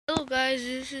So guys,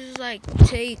 this is like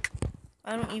take,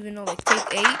 I don't even know, like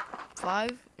take 8,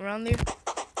 5, around there.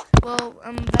 Well,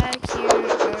 I'm back here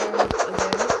again.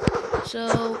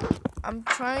 So I'm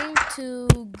trying to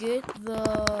get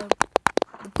the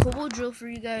cobalt drill for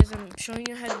you guys. I'm showing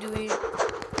you how to do it,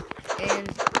 and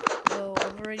well,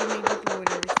 I've already made the door and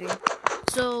everything.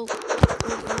 So what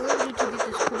we're gonna do to get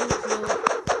this cobalt drill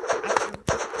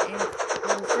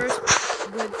first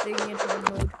good thing in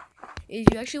hard mode is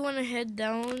you actually want to head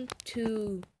down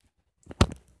to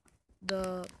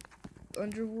the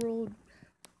underworld.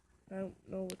 I don't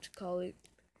know what to call it.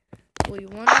 Well, you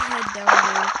want to head down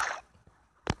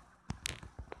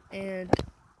there, and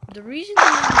the reason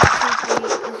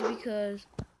this is because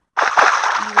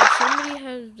either somebody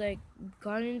has like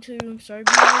gone into your room, started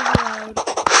being really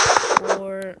loud,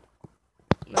 or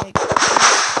like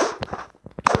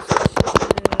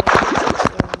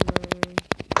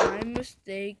my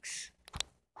mistakes.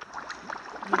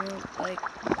 You know, like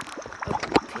up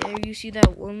there you see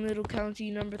that one little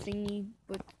county number thingy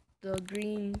with the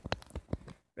green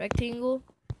rectangle.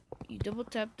 You double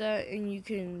tap that and you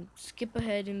can skip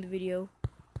ahead in the video.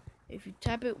 If you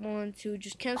tap it once, it will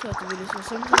just cancel out the video. So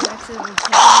sometimes I accidentally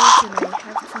tap it and I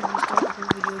have to restart the whole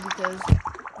video because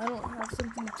I don't have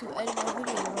something to edit my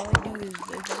video. And all I do is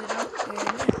exit it out and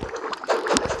yeah.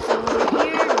 So we're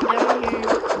here, down here,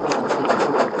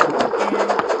 and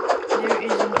there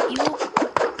is an evil presence.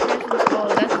 Oh,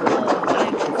 that's the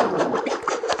iron symbol.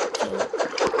 So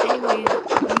anyways,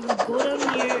 you would go down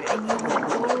here and you would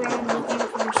go around looking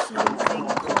for something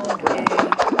called a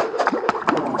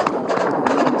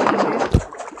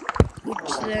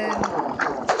which then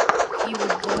you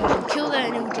would go ahead and kill that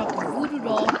and it would drop a voodoo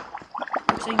doll,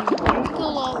 which then you would drink the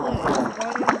lava and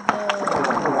spawn in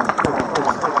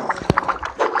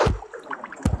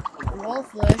the wall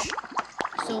flesh.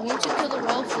 So once you kill the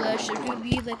wall flesh, there's gonna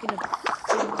be like an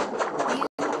obsidian,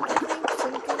 I think,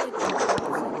 something like that,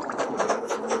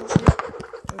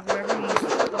 or wherever you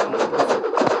stop killing it,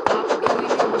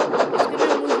 it's gonna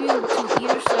move you to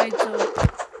either side. So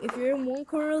if you're in one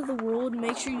corner of the world,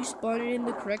 make sure you spawn it in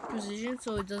the correct position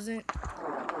so it doesn't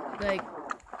like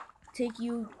take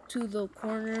you to the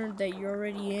corner that you're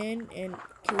already in and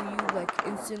kill you like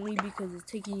instantly because it's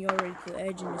taking you already to the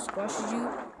edge and it squashes you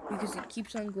because it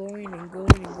keeps on going and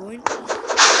going and going. So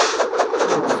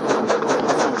once you go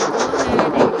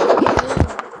ahead and kill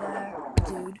that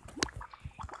dude,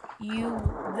 you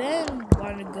then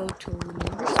want to go to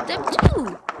remember step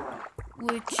 2,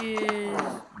 which is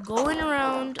going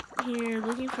around here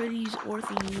looking for these ore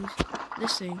thingies.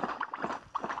 This thing.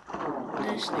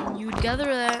 You would gather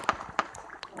that.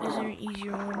 Is there an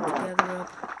easier one to gather up?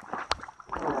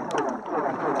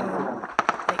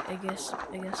 I guess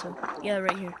so. Yeah,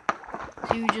 right here.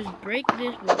 So you just break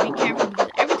this, but be careful because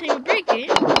every time you break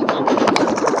it,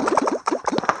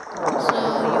 so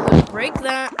you would break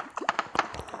that,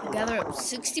 gather up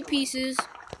 60 pieces.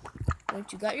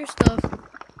 Once you got your stuff,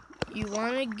 you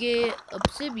want to get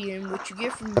obsidian, which you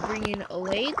get from bringing a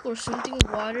lake or something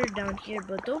of water down here,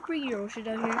 but don't bring your ocean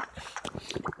down here.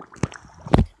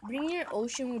 Bringing your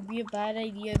ocean would be a bad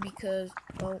idea because,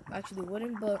 well, actually it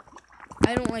wouldn't, but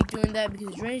I don't like doing that because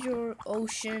it drains your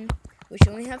ocean, which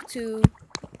you only have 2,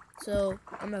 so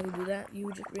I'm not gonna do that. You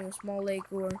would just bring a small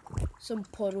lake or some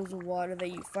puddles of water that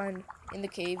you find in the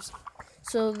caves.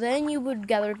 So then you would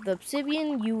gather the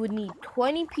obsidian. You would need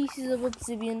 20 pieces of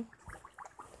obsidian.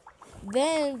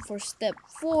 Then for step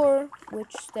 4,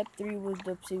 which step 3 was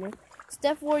the obsidian,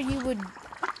 step 4 you would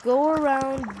go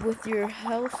around with your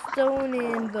hellstone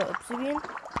and the obsidian.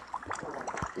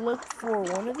 Look for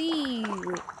one of these.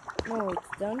 No, it's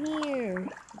down here.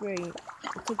 Great.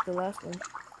 I took the last one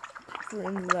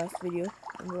in the last video,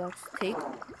 in the last take.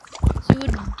 So you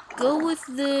would go with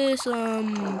this, I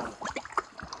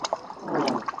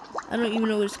don't even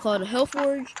know what it's called, a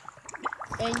hellforge.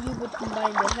 And you would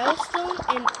combine the hellstone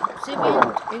and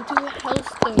obsidian into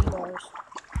hellstone bars.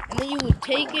 And then you would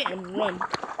take it and run.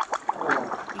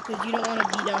 Because you don't want to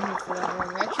be down here for that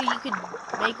long. Actually, you could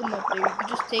make them up there. You could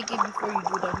just take it before you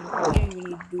do it down here. You don't even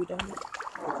need to do it down here.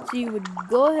 So you would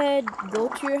go ahead, go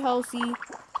to your housey,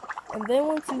 and then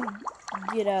once you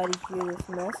get out of here, this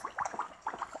mess,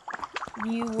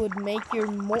 you would make your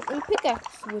molten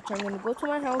pickaxe, which I'm going to go to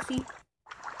my housey,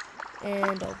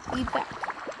 and I'll be back.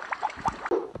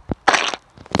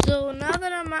 So now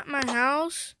that I'm at my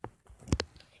house,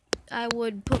 I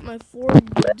would put my forge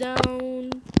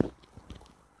down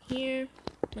here,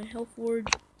 my hell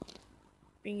forge,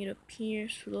 bring it up here,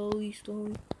 slowly.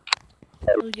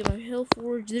 I'll get my hell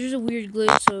forge. There's a weird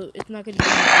glitch, so it's not going to be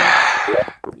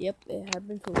good. Yep, it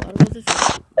happens to a lot of other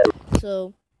things.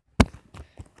 So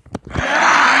now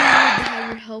you would have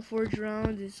your health forge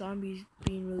around. This zombie's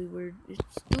being really weird.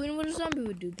 It's doing what a zombie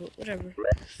would do, but whatever.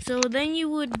 So then you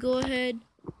would go ahead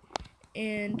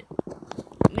and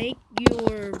make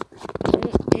your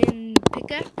molten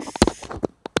pickaxe.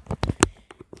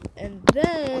 And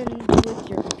then with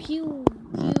your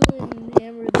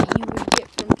pynhammer that you would get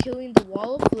from killing the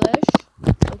wall of flesh.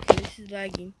 Okay, this is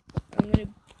lagging.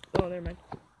 Oh, never mind.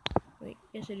 Wait,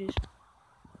 yes it is.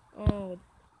 Oh,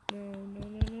 no.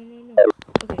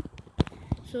 Okay.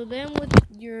 So then with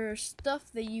your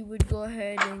stuff that you would go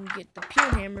ahead and get the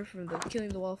pynhammer from the killing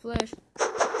the wall of flesh, you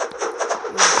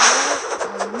would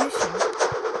have a mission.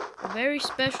 A very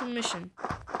special mission.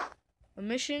 A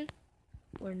mission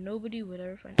where nobody would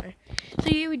ever find her. So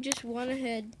you would just want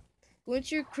ahead, go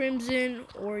into your crimson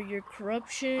or your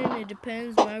corruption. It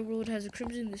depends. My world has a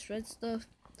crimson, this red stuff.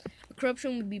 A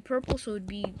corruption would be purple, so it would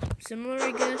be similar,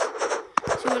 I guess.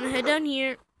 So you want to head down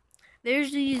here.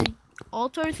 There's these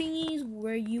altar thingies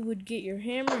where you would get your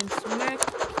hammer and smack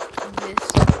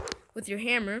this with your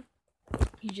hammer.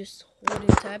 You just hold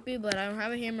it, tap it, but I don't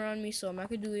have a hammer on me, so I'm not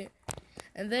gonna do it.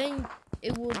 And then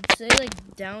it would say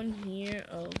like down here,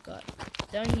 oh god,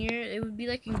 down here it would be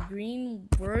like in green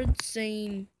words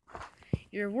saying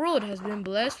your world has been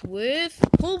blessed with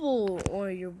cobalt, or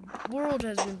your world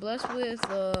has been blessed with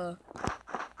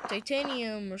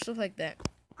titanium or stuff like that.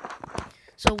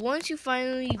 So once you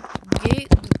finally get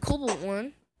the cobalt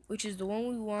one, which is the one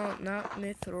we want, not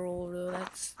mithril, though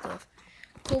that stuff,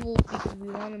 cobalt, because we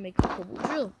want to make a cobalt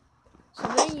drill. So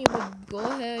then you would go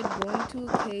ahead, go into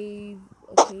a cave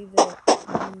that you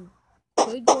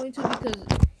could go into, because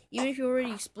even if you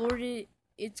already explored it,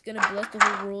 it's gonna bless the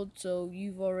whole world. So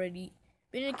you've already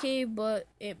been in a cave, but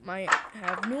it might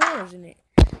have new ores in it.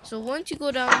 So once you go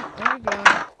down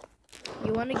underground,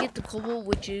 you want to get the cobalt,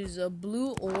 which is a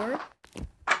blue ore.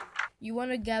 You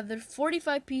want to gather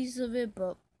 45 pieces of it,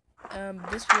 but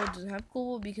this world doesn't have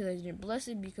cobalt because I didn't bless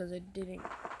it, because I didn't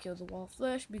kill the wall of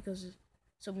flesh, because of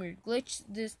some weird glitch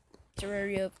this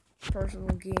Terraria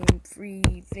personal game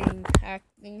free thing hack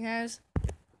thing has.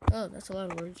 Oh, that's a lot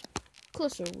of words.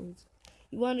 Closer words.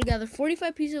 You want to gather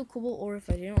 45 pieces of cobalt ore, if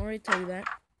I didn't already tell you that.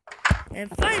 And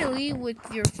finally, with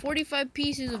your 45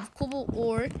 pieces of cobalt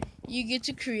ore, you get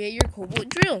to create your cobalt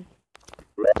drill.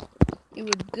 You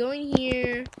would go in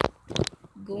here.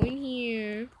 I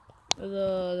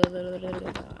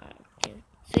can't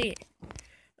say it.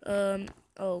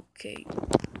 Okay.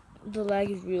 The lag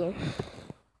is real.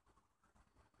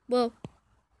 Well,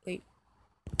 wait.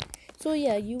 So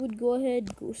yeah, you would go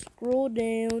ahead, go scroll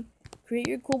down, create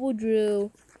your cobalt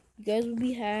drill. You guys will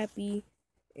be happy.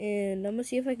 And I'm gonna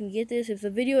see if I can get this. If the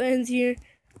video ends here,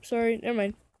 sorry, never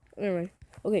mind.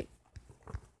 Okay.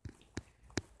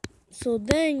 So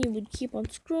then you would keep on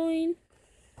scrolling.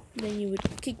 Then you would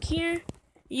click here.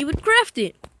 You would craft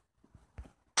it.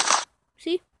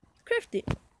 See? Craft it.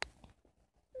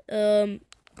 I'm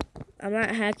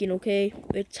not hacking, okay?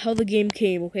 It's how the game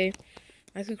came, okay?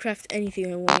 I could craft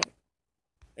anything I want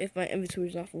if my inventory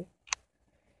is not full.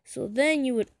 So then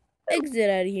you would exit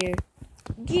out of here.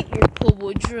 Get your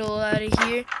cobalt drill out of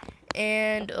here.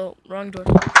 And, oh, wrong door.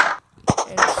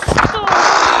 And start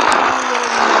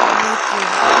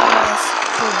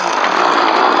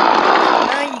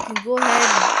now you can go ahead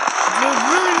and drill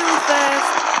really fast.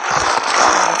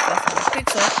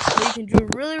 But you can drill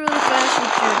really fast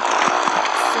with your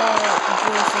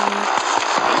drill thingy.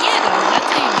 And yeah, guys, that's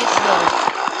how you get the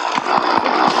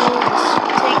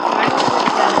take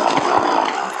 500 down.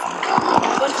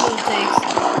 A bunch of it takes.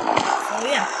 So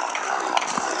yeah.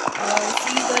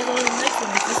 See you guys all in the next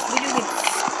one. If this video gets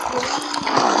 20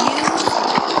 views,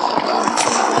 I'll be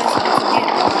showing you guys how to get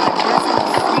my version of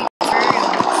free Terraria,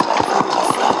 which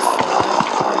sucks.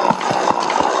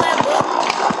 All that, but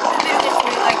if the video gets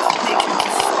 20 likes, make sure to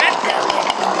smack that like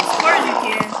button as hard as you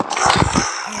can.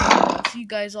 And I'll see you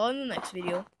guys all in the next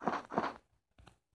video.